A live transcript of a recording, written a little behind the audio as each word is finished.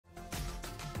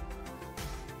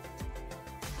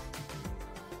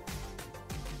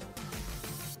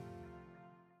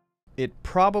it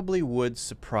probably would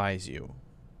surprise you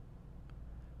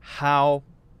how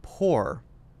poor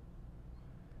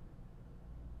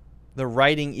the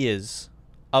writing is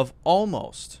of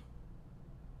almost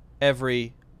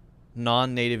every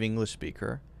non-native English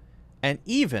speaker, and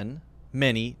even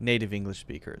many native English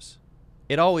speakers.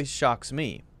 It always shocks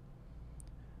me.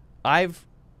 I've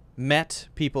met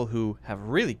people who have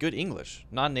really good English,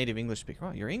 non-native English speaker.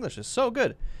 Oh, your English is so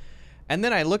good. And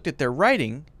then I looked at their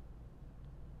writing,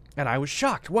 and I was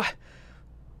shocked. What?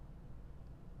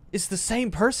 It's the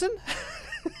same person?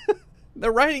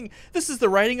 The writing, this is the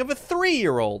writing of a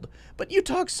 3-year-old, but you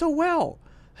talk so well.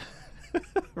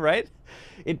 Right?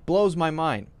 It blows my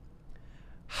mind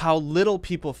how little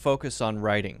people focus on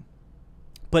writing.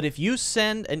 But if you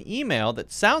send an email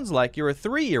that sounds like you're a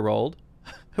 3-year-old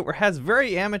or has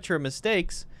very amateur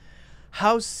mistakes,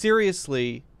 how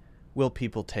seriously will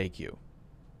people take you?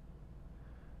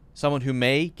 Someone who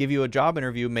may give you a job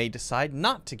interview may decide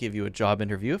not to give you a job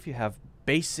interview if you have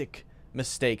basic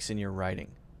mistakes in your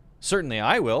writing. Certainly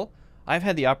I will. I've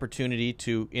had the opportunity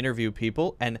to interview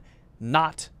people and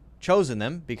not chosen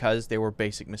them because they were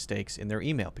basic mistakes in their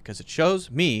email, because it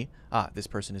shows me, this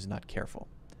person is not careful.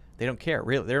 They don't care.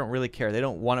 Really, they don't really care. They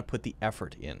don't want to put the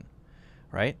effort in,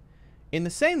 right? In the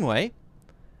same way,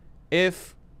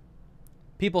 if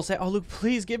people say, oh, Luke,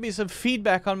 please give me some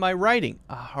feedback on my writing.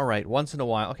 All right, once in a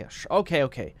while.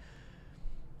 Okay.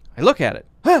 I look at it.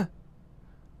 Huh?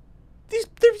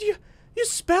 You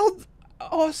spelled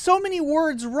so many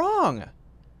words wrong.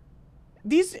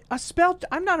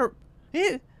 I'm not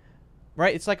a...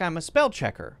 Right? It's like I'm a spell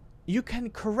checker. You can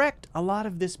correct a lot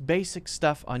of this basic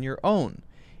stuff on your own.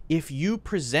 If you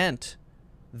present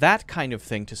that kind of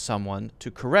thing to someone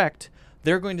to correct,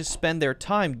 they're going to spend their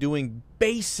time doing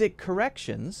basic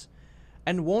corrections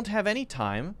and won't have any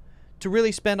time to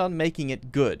really spend on making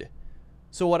it good.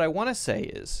 So what I want to say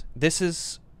is, this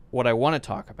is what I want to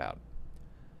talk about.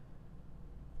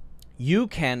 You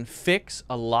can fix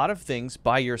a lot of things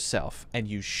by yourself, and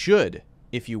you should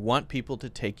if you want people to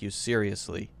take you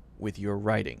seriously with your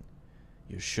writing.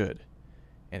 You should.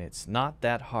 And it's not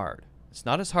that hard. It's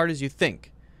not as hard as you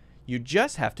think. You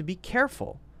just have to be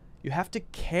careful. You have to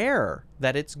care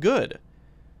that it's good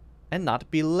and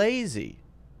not be lazy.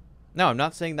 Now, I'm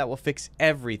not saying that will fix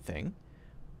everything,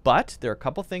 but there are a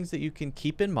couple things that you can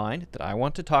keep in mind that I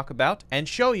want to talk about and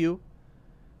show you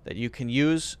that you can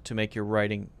use to make your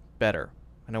writing better.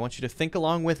 And I want you to think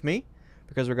along with me,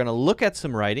 because we're going to look at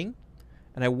some writing,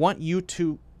 and I want you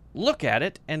to look at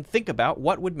it and think about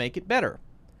what would make it better.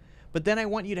 But then I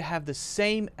want you to have the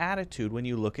same attitude when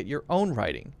you look at your own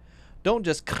writing. Don't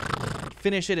just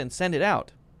finish it and send it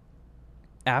out.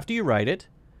 After you write it,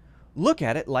 look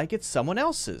at it like it's someone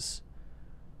else's.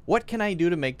 What can I do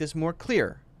to make this more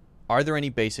clear? Are there any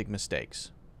basic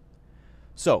mistakes?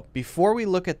 So, before we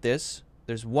look at this,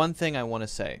 there's one thing I want to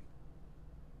say.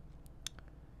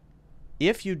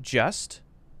 If you just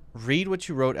read what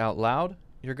you wrote out loud,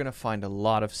 you're going to find a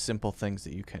lot of simple things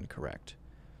that you can correct.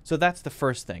 So that's the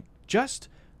first thing. Just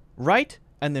write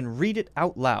and then read it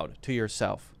out loud to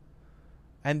yourself.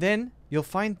 And then you'll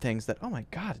find things that, oh my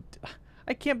God,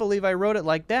 I can't believe I wrote it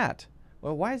like that.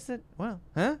 Well, why is it? Well,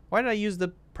 huh? Why did I use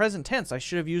the present tense? I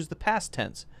should have used the past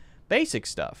tense. Basic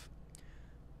stuff.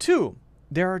 2,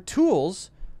 there are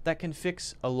tools that can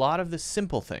fix a lot of the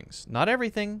simple things. Not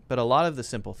everything, but a lot of the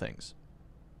simple things.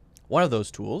 One of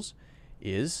those tools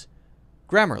is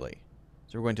Grammarly.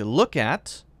 So we're going to look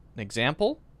at an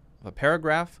example of a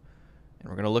paragraph, and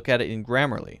we're going to look at it in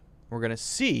Grammarly. We're going to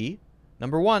see,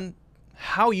 number one,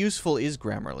 how useful is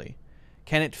Grammarly?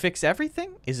 Can it fix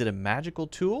everything? Is it a magical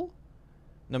tool?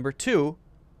 Number 2,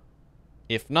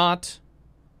 if not,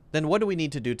 then what do we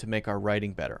need to do to make our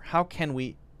writing better? How can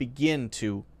we begin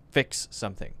to fix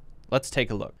something? Let's take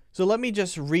a look. So let me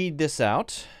just read this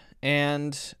out,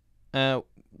 and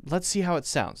let's see how it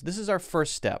sounds. This is our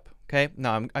first step. Okay,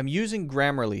 now I'm using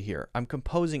Grammarly here. I'm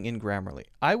composing in Grammarly.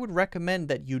 I would recommend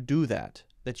that you do that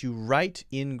you write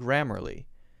in Grammarly,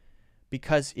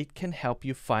 because it can help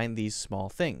you find these small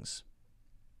things.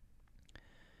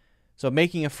 So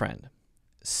making a friend.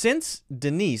 Since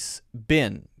Denise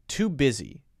been too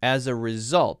busy as a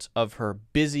result of her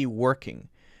busy working,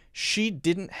 she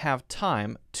didn't have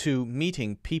time to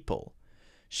meeting people.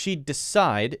 She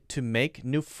decide to make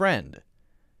new friend.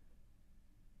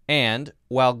 And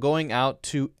while going out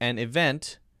to an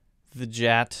event,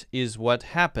 that is what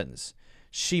happens.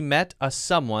 She met a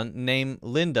someone named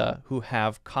Linda who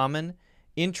have common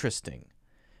interesting.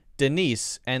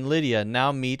 Denise and Lydia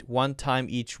now meet one time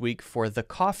each week for the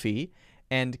coffee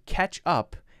and catch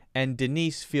up, and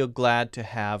Denise feel glad to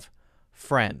have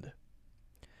friend.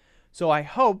 So I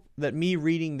hope that me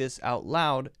reading this out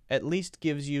loud at least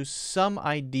gives you some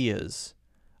ideas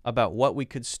about what we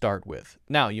could start with.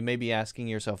 Now, you may be asking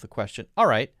yourself the question, all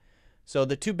right, so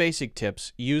the 2 basic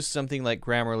tips, use something like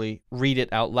Grammarly, read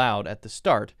it out loud at the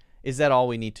start. Is that all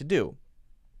we need to do?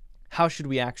 How should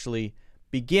we actually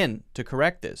begin to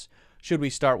correct this? Should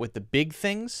we start with the big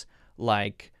things,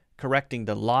 like correcting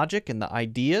the logic and the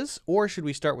ideas, or should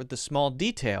we start with the small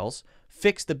details,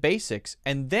 fix the basics,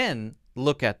 and then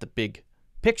look at the big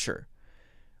picture?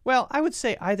 Well, I would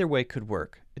say either way could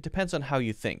work. It depends on how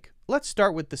you think. Let's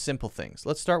start with the simple things.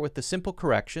 Let's start with the simple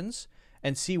corrections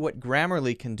and see what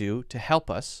Grammarly can do to help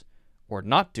us, or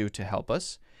not do to help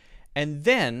us, and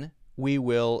then we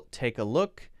will take a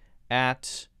look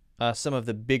at some of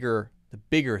the bigger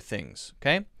things,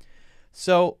 okay?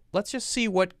 So let's just see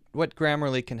what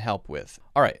Grammarly can help with.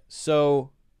 All right, so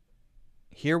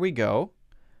here we go.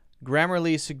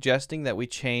 Grammarly is suggesting that we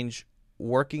change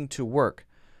working to work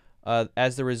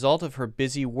as the result of her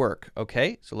busy work.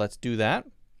 Okay, so let's do that.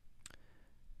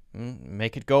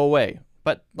 Make it go away.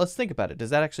 But let's think about it.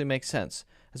 Does that actually make sense?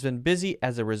 Has been busy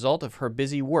as a result of her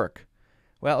busy work.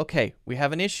 Well, okay, we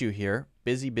have an issue here.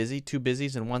 Busy, 2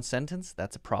 busies in 1 sentence.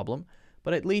 That's a problem.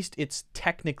 But at least it's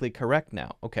technically correct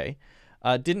now. Okay.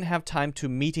 Didn't have time to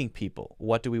meeting people.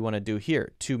 What do we want to do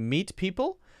here? To meet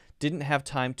people? Didn't have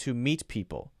time to meet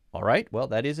people. All right, well,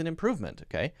 that is an improvement.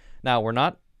 Okay. Now, we're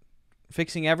not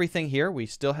fixing everything here. We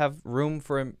still have room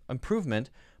for improvement,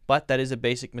 but that is a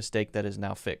basic mistake that is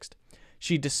now fixed.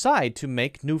 She decide to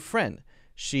make new friend.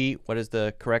 She, what is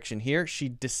the correction here? She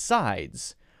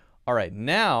decides. All right,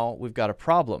 now we've got a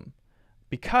problem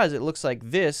because it looks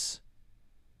like this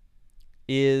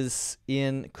is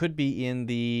could be in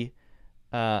the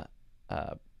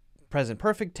present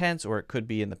perfect tense, or it could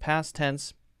be in the past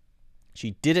tense.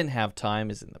 She didn't have time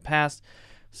is in the past.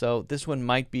 So this one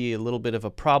might be a little bit of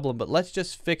a problem, but let's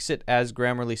just fix it as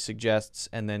Grammarly suggests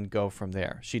and then go from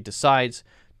there. She decides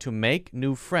to make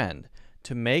new friend.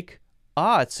 To make,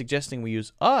 it's suggesting we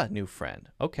use a new friend.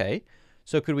 Okay,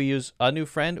 so could we use a new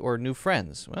friend or new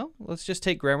friends? Well, let's just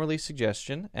take Grammarly's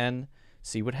suggestion and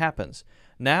see what happens.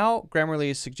 Now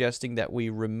Grammarly is suggesting that we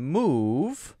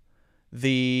remove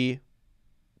the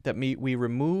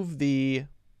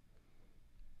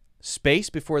space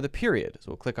before the period. So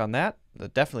we'll click on that.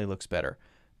 That definitely looks better.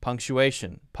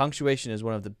 Punctuation. Punctuation is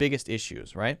one of the biggest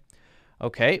issues, right?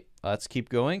 Okay, let's keep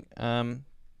going.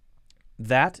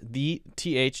 The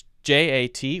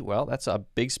THJAT, well, that's a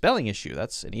big spelling issue.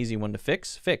 That's an easy one to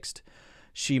fix. Fixed.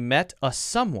 She met a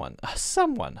someone. A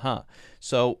someone, huh?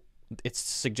 So it's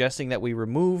suggesting that we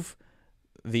remove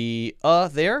the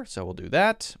there, so we'll do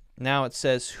that. Now it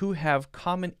says who have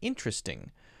common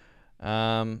interesting. We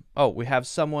have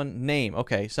someone name.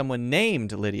 Okay, someone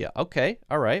named Lydia. Okay,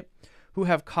 all right. Who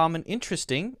have common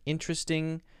interesting.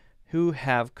 Who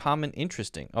have common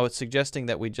interesting. Oh, it's suggesting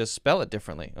that we just spell it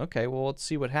differently. Okay, well, let's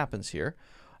see what happens here.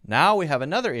 Now we have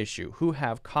another issue. Who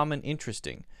have common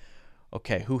interesting.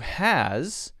 Okay, who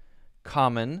has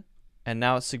common, and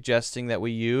now it's suggesting that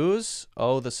we use,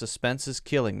 the suspense is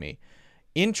killing me.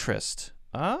 Interest.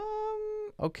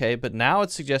 Okay, but now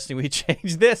it's suggesting we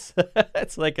change this.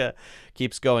 It's like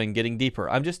keeps going, getting deeper.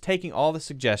 I'm just taking all the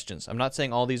suggestions. I'm not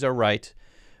saying all these are right.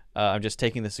 I'm just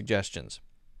taking the suggestions.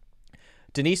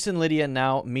 Denise and Lydia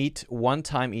now meet 1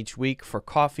 time each week for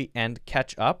coffee and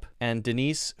catch up. And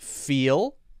Denise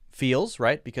feels,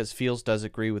 right? Because feels does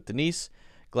agree with Denise.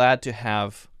 Glad to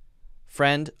have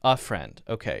a friend.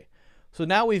 Okay, so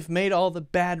now we've made all the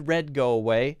bad red go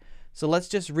away. So let's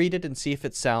just read it and see if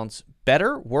it sounds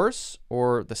better, worse,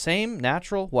 or the same,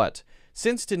 natural, what?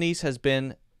 Since Denise has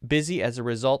been busy as a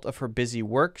result of her busy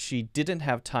work, she didn't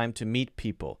have time to meet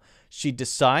people. She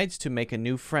decides to make a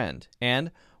new friend,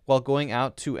 and while going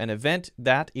out to an event,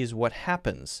 that is what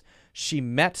happens. She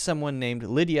met someone named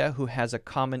Lydia who has a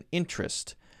common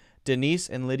interest. Denise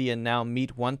and Lydia now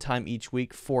meet 1 time each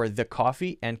week for the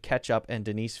coffee and catch up, and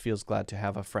Denise feels glad to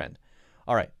have a friend.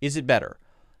 All right, is it better?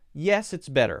 Yes, it's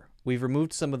better. We've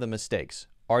removed some of the mistakes.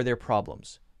 Are there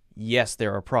problems? Yes,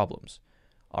 there are problems.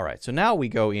 All right, so now we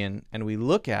go in and we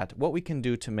look at what we can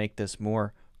do to make this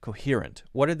more coherent.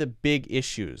 What are the big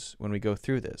issues when we go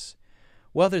through this?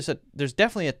 Well, there's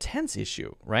definitely a tense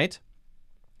issue, right?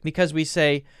 Because we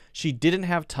say she didn't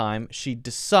have time, she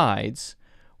decides,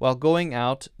 while going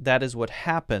out, that is what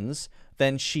happens,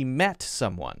 then she met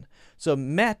someone. So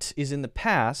met is in the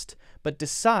past, but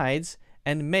decides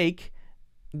and make,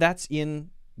 that's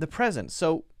in the present.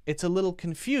 So it's a little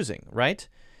confusing, right?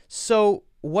 So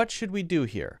what should we do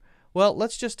here? Well,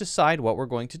 let's just decide what we're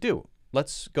going to do.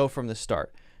 Let's go from the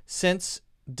start. Since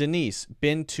Denise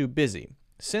been too busy.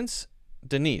 Since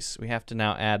Denise, we have to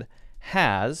now add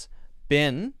has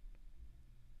been,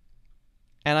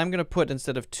 and I'm going to put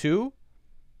instead of to,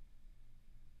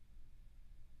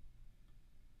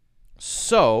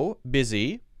 so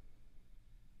busy.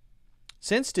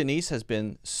 Since Denise has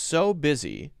been so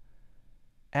busy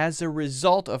as a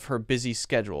result of her busy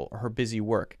schedule or her busy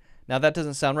work. Now that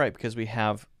doesn't sound right because we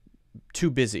have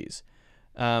two busies.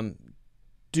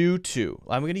 Due to.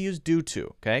 I'm going to use due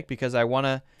to, okay? Because I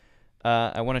want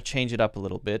to change it up a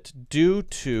little bit. Due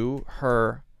to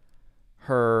her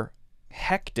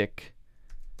hectic.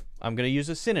 I'm going to use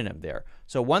a synonym there.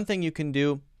 So one thing you can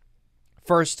do,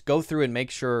 first go through and make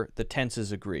sure the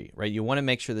tenses agree, right? You want to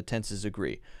make sure the tenses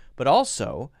agree. But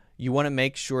also, you want to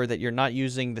make sure that you're not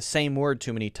using the same word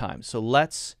too many times. So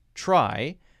let's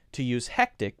try to use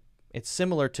hectic. It's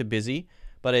similar to busy,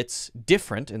 but it's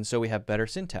different, and so we have better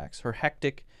syntax. Her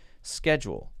hectic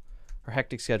schedule. Her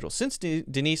hectic schedule. Since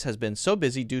Denise has been so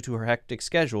busy due to her hectic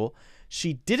schedule,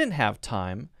 she didn't have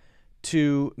time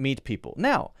to meet people.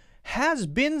 Now, has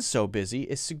been so busy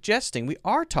is suggesting we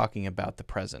are talking about the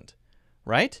present,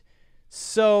 right?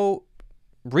 So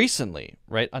recently,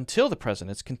 right, until the present,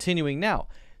 it's continuing now.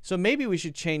 So maybe we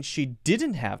should change she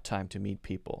didn't have time to meet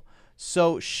people.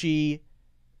 So she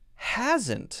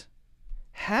hasn't.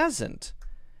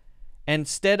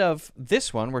 Instead of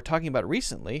this one, we're talking about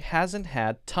recently, hasn't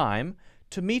had time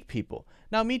to meet people.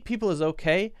 Now, meet people is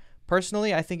okay.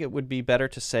 Personally, I think it would be better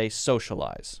to say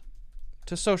socialize.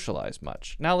 To socialize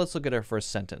much. Now let's look at our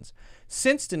first sentence.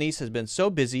 Since Denise has been so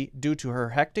busy due to her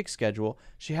hectic schedule,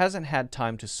 she hasn't had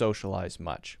time to socialize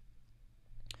much.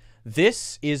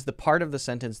 This is the part of the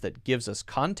sentence that gives us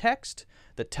context,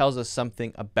 that tells us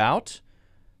something about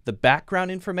the background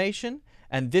information,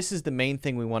 and this is the main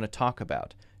thing we want to talk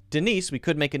about. Denise, we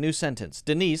could make a new sentence.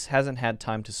 Denise hasn't had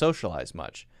time to socialize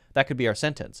much. That could be our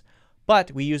sentence.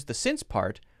 But we use the since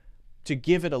part to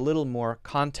give it a little more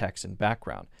context and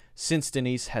background. Since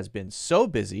Denise has been so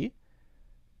busy,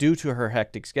 due to her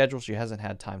hectic schedule, she hasn't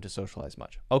had time to socialize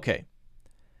much. Okay.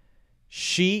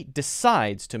 She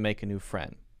decides to make a new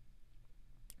friend.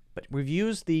 But we've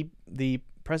used the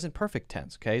present perfect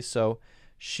tense, okay? So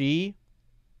she,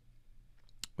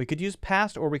 we could use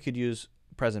past or we could use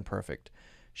present perfect.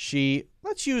 She,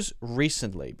 let's use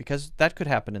recently because that could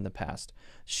happen in the past.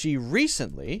 She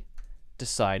recently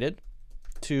decided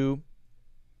to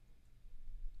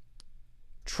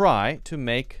try to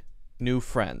make new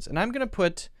friends. And I'm going to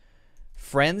put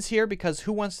friends here because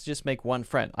who wants to just make one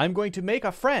friend? I'm going to make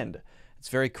a friend. It's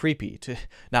very creepy to,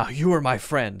 now you are my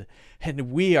friend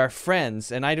and we are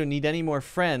friends and I don't need any more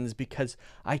friends because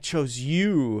I chose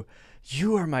you.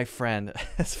 You are my friend.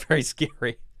 That's very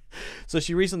scary. So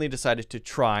she recently decided to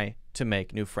try to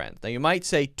make new friends. Now you might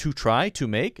say to try to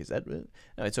make. Is that? No,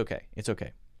 it's okay. It's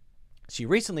okay. She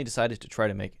recently decided to try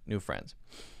to make new friends.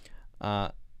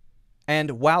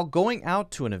 And while going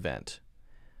out to an event,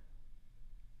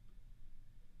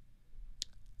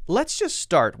 let's just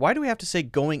start. Why do we have to say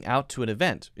going out to an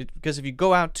event? Because if you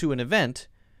go out to an event,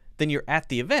 then you're at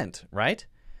the event, right?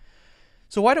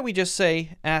 So why don't we just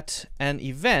say at an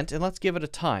event, and let's give it a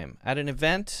time. At an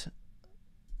event,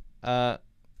 a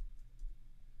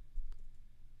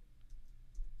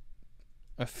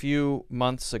few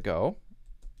months ago,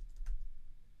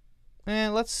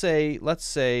 and let's say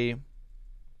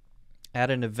at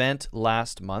an event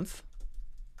last month.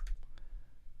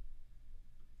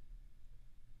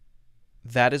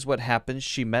 That is what happened.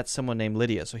 She met someone named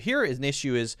Lydia. So here is an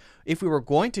issue is if we were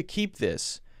going to keep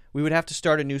this, we would have to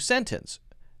start a new sentence.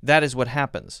 That is what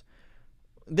happens.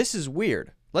 This is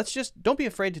weird. Let's just, don't be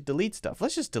afraid to delete stuff.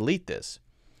 Let's just delete this.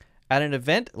 At an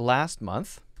event last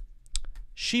month,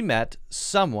 she met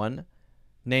someone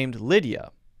named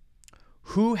Lydia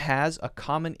who has a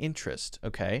common interest.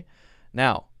 Okay.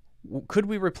 Now, could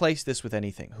we replace this with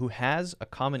anything? Who has a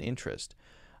common interest?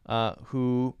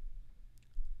 Someone,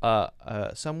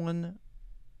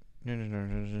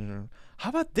 no. How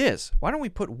about this? Why don't we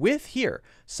put with here?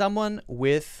 Someone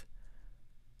with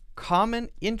common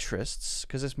interests,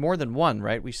 because it's more than one,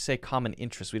 right? We say common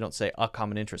interest. We don't say a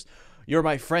common interest. You're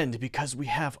my friend because we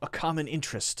have a common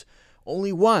interest.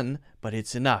 Only one, but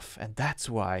it's enough. And that's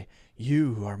why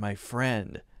you are my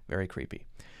friend. Very creepy.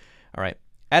 All right.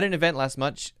 At an event last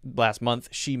month,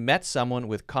 she met someone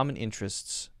with common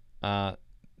interests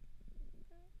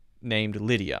named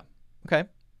Lydia. Okay.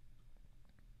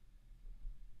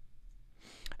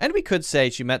 And we could say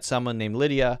she met someone named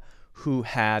Lydia who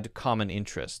had common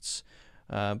interests.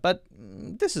 But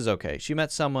this is okay. She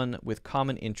met someone with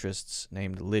common interests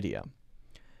named Lydia.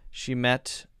 She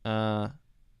met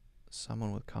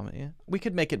Someone with common, yeah. We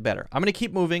could make it better. I'm going to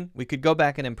keep moving. We could go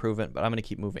back and improve it, but I'm going to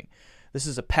keep moving. This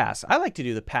is a pass. I like to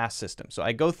do the pass system. So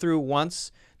I go through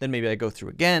once, then maybe I go through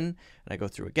again, and I go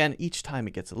through again. Each time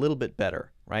it gets a little bit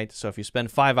better, right? So if you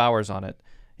spend 5 hours on it,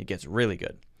 it gets really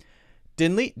good.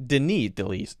 Denise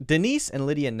and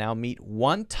Lydia now meet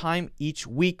 1 time each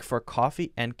week for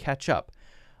coffee and catch up.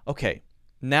 Okay,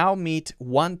 now meet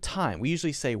 1 time. We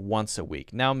usually say once a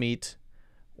week. Now meet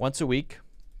once a week.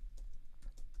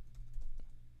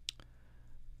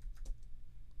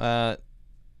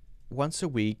 Once a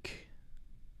week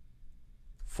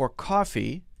for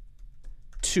coffee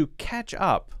to catch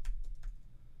up.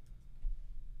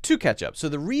 So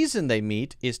the reason they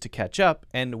meet is to catch up,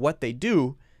 and what they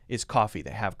do is coffee.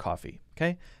 They have coffee.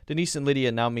 Okay? Denise and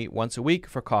Lydia now meet once a week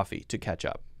for coffee to catch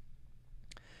up.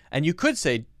 And you could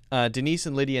say Denise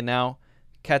and Lydia now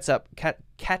catch up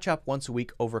once a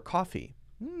week over coffee.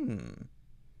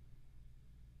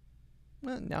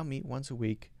 Well, now meet once a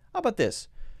week. How about this?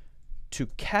 To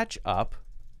catch up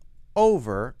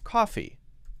over coffee.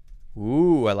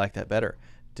 Ooh, I like that better.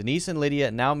 Denise and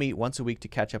Lydia now meet once a week to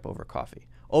catch up over coffee.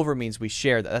 Over means we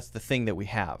share that. That's the thing that we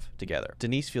have together.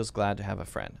 Denise feels glad to have a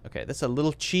friend. Okay, that's a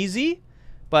little cheesy,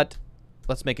 but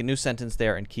let's make a new sentence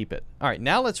there and keep it. All right,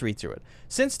 now let's read through it.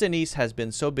 Since Denise has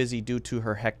been so busy due to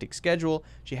her hectic schedule,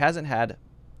 she hasn't had,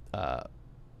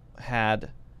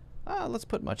 let's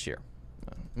put much here.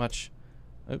 Much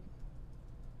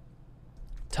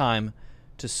time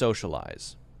to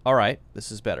socialize. All right,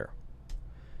 this is better.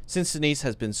 Since Denise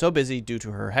has been so busy due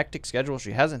to her hectic schedule,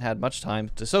 she hasn't had much time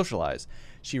to socialize.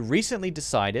 She recently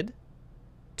decided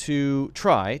to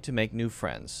try to make new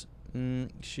friends.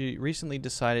 She recently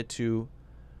decided to,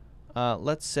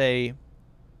 let's say,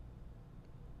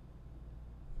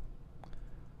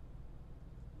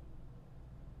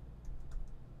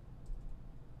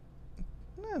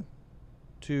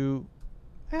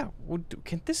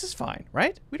 this is fine,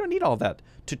 right? We don't need all that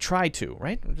to try to,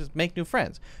 right? We'll just make new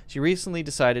friends. She recently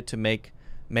decided to make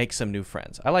some new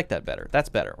friends. I like that better. That's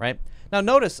better, right? Now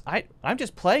notice, I'm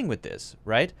just playing with this,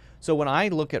 right? So when I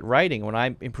look at writing, when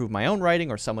I improve my own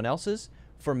writing or someone else's,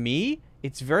 for me,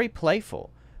 it's very playful.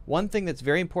 One thing that's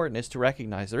very important is to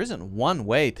recognize there isn't one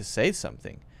way to say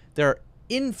something. There are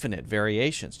infinite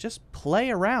variations. Just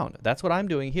play around. That's what I'm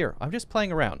doing here. I'm just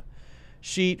playing around.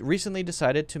 She recently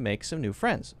decided to make some new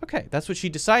friends. Okay, that's what she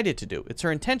decided to do. It's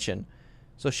her intention.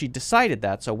 So she decided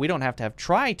that, so we don't have to have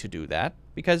try to do that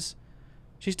because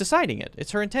she's deciding it. It's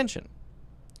her intention.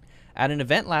 At an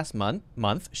event last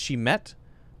month, she met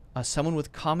someone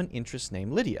with common interests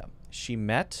named Lydia. She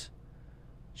met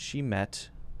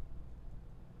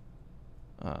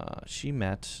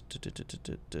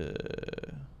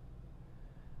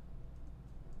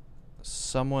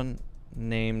someone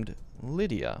named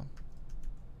Lydia.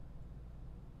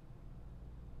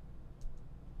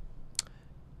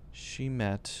 She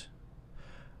met,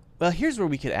 well, here's where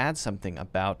we could add something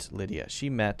about Lydia. She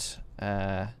met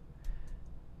an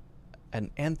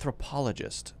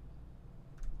anthropologist.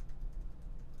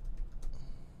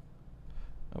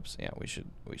 Oops, yeah, we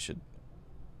should,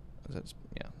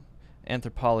 yeah.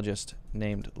 Anthropologist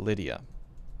named Lydia.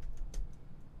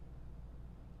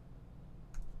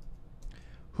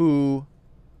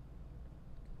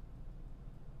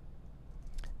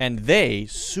 And they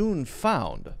soon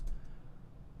found,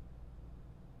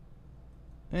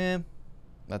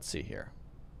 let's see here.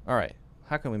 All right,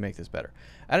 how can we make this better?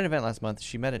 At an event last month,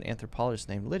 she met an anthropologist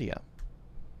named Lydia.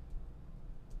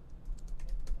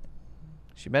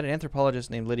 She met an anthropologist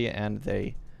named Lydia and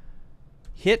they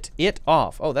hit it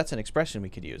off. Oh, that's an expression we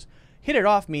could use. Hit it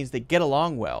off means they get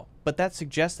along well, but that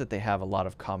suggests that they have a lot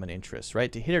of common interests,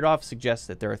 right? To hit it off suggests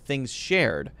that there are things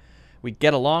shared. We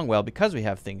get along well because we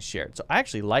have things shared. So I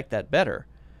actually like that better.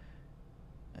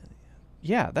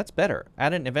 Yeah, that's better.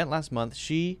 At an event last month,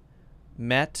 she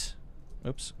met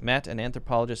an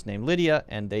anthropologist named Lydia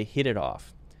and they hit it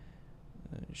off.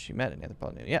 She met an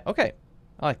anthropologist. Yeah, okay.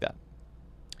 I like that.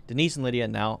 Denise and Lydia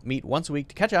now meet once a week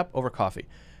to catch up over coffee.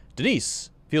 Denise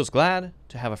feels glad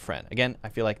to have a friend. Again, I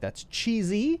feel like that's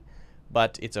cheesy,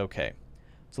 but it's okay.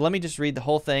 So let me just read the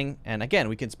whole thing. And again,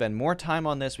 we can spend more time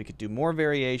on this. We could do more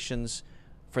variations.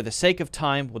 For the sake of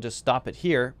time, we'll just stop it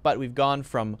here. But we've gone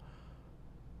from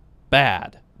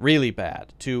bad, really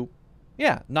bad, to,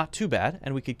 yeah, not too bad.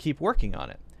 And we could keep working on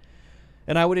it.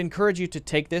 And I would encourage you to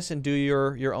take this and do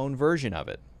your own version of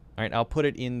it. All right, I'll put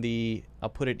it in the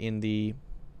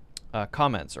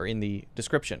comments or in the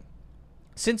description.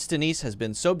 Since Denise has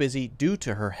been so busy due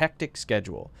to her hectic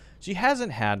schedule, she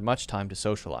hasn't had much time to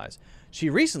socialize. She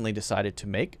recently decided to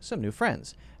make some new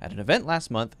friends. At an event last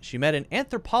month, she met an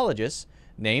anthropologist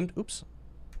named,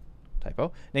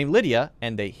 typo, named Lydia,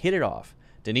 and they hit it off.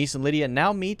 Denise and Lydia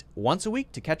now meet once a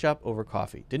week to catch up over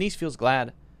coffee. Denise feels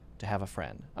glad to have a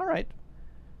friend. All right.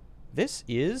 This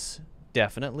is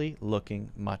definitely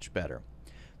looking much better.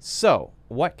 So,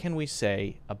 what can we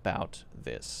say about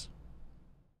this?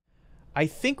 I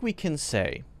think we can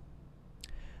say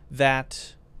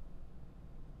that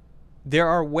there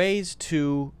are ways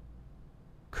to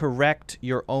correct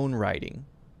your own writing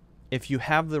if you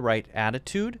have the right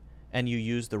attitude and you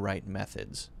use the right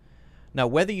methods. Now,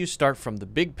 whether you start from the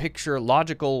big picture,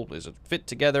 logical, does it fit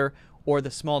together, or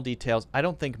the small details, I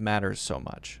don't think matters so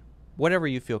much. Whatever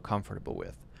you feel comfortable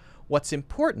with. What's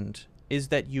important is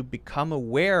that you become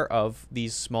aware of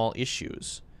these small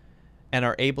issues and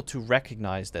are able to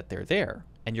recognize that they're there,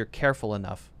 and you're careful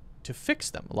enough to fix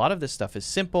them. A lot of this stuff is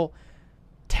simple,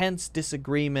 tense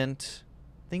disagreement,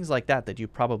 things like that that you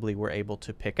probably were able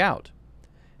to pick out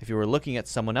if you were looking at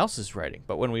someone else's writing.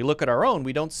 But when we look at our own,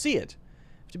 we don't see it.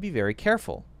 You have to be very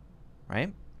careful,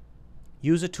 right?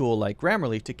 Use a tool like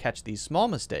Grammarly to catch these small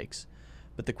mistakes.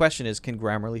 But the question is, can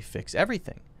Grammarly fix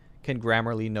everything? Can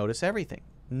Grammarly notice everything?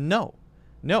 No.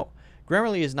 No.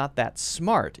 Grammarly is not that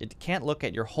smart. It can't look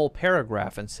at your whole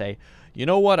paragraph and say, you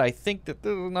know what, I think that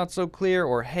this is not so clear,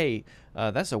 or hey,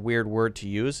 that's a weird word to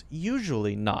use.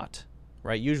 Usually not,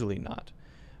 right? Usually not.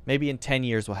 Maybe in 10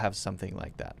 years we'll have something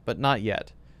like that, but not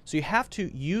yet. So you have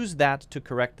to use that to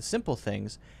correct the simple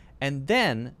things and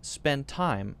then spend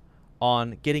time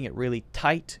on getting it really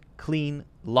tight, clean,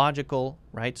 logical,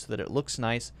 right? So that it looks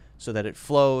nice, so that it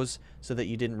flows, so that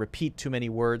you didn't repeat too many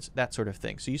words, that sort of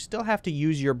thing. So you still have to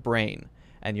use your brain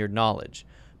and your knowledge,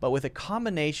 but with a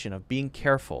combination of being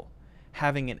careful,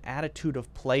 having an attitude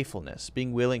of playfulness,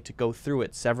 being willing to go through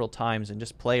it several times and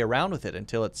just play around with it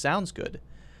until it sounds good,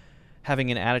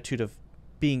 having an attitude of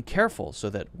being careful so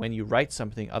that when you write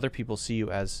something, other people see you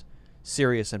as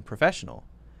serious and professional.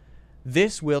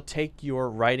 This will take your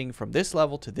writing from this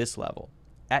level to this level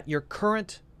at your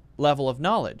current level of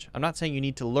knowledge. I'm not saying you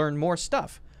need to learn more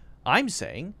stuff. I'm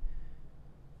saying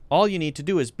all you need to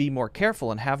do is be more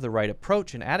careful and have the right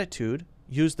approach and attitude,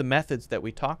 use the methods that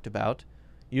we talked about,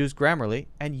 use Grammarly,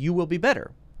 and you will be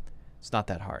better. It's not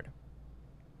that hard.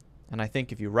 And I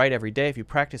think if you write every day, if you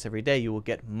practice every day, you will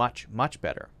get much, much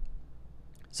better.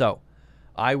 So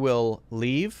I will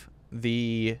leave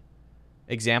the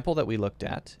example that we looked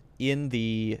at in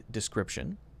the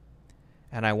description,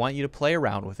 and I want you to play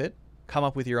around with it, come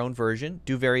up with your own version,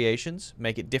 do variations,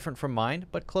 make it different from mine,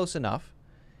 but close enough,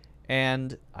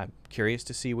 and I'm curious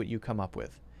to see what you come up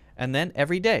with. And then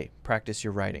every day, practice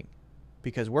your writing,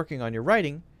 because working on your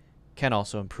writing can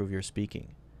also improve your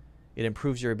speaking. It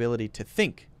improves your ability to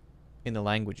think in the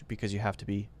language because you have to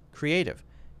be creative.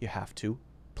 You have to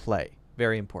play.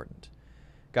 Very important.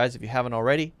 Guys, if you haven't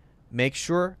already, make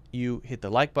sure you hit the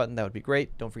like button. That would be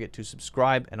great. Don't forget to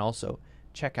subscribe, and also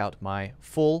check out my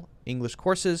full English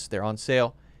courses. They're on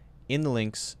sale in the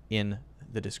links in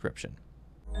the description.